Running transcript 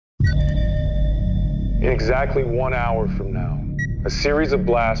In exactly 1 hour from now, a series of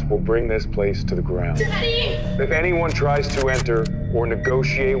blasts will bring this place to the ground. Daddy! If anyone tries to enter or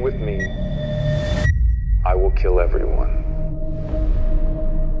negotiate with me, I will kill everyone.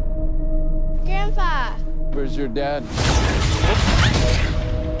 Grandpa! Where's your dad?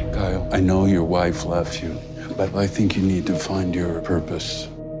 Kyle, I know your wife left you, but I think you need to find your purpose.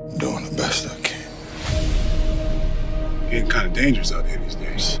 I'm doing the best I can. Getting kind of dangerous out here these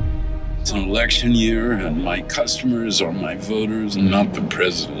days. It's an election year, and my customers are my voters, not the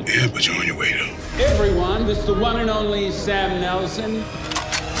president. Yeah, but you're on your way, though. Hey everyone, this is the one and only Sam Nelson.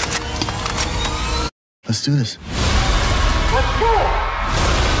 Let's do this. Let's go!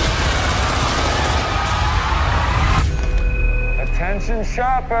 Attention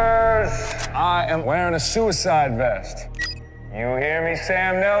shoppers! I am wearing a suicide vest. You hear me,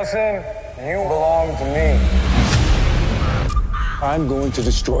 Sam Nelson? You belong to me. I'm going to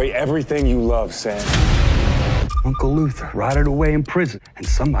destroy everything you love, Sam. Uncle Luther rotted away in prison, and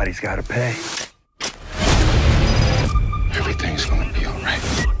somebody's got to pay. Everything's gonna be all right.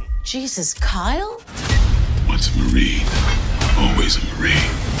 Jesus, Kyle? Once a Marine, always a Marine.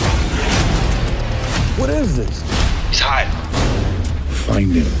 What is this? He's hiding.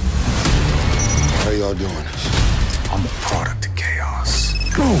 Find him. How y'all doing this? I'm a product of chaos.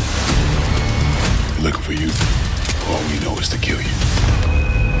 Go! We're looking for you. All we know is to kill you.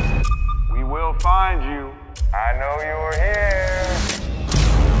 We will find you. I know you're here.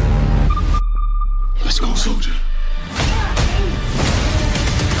 Let's go, soldier.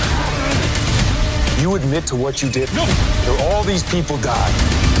 You admit to what you did. No. All these people died.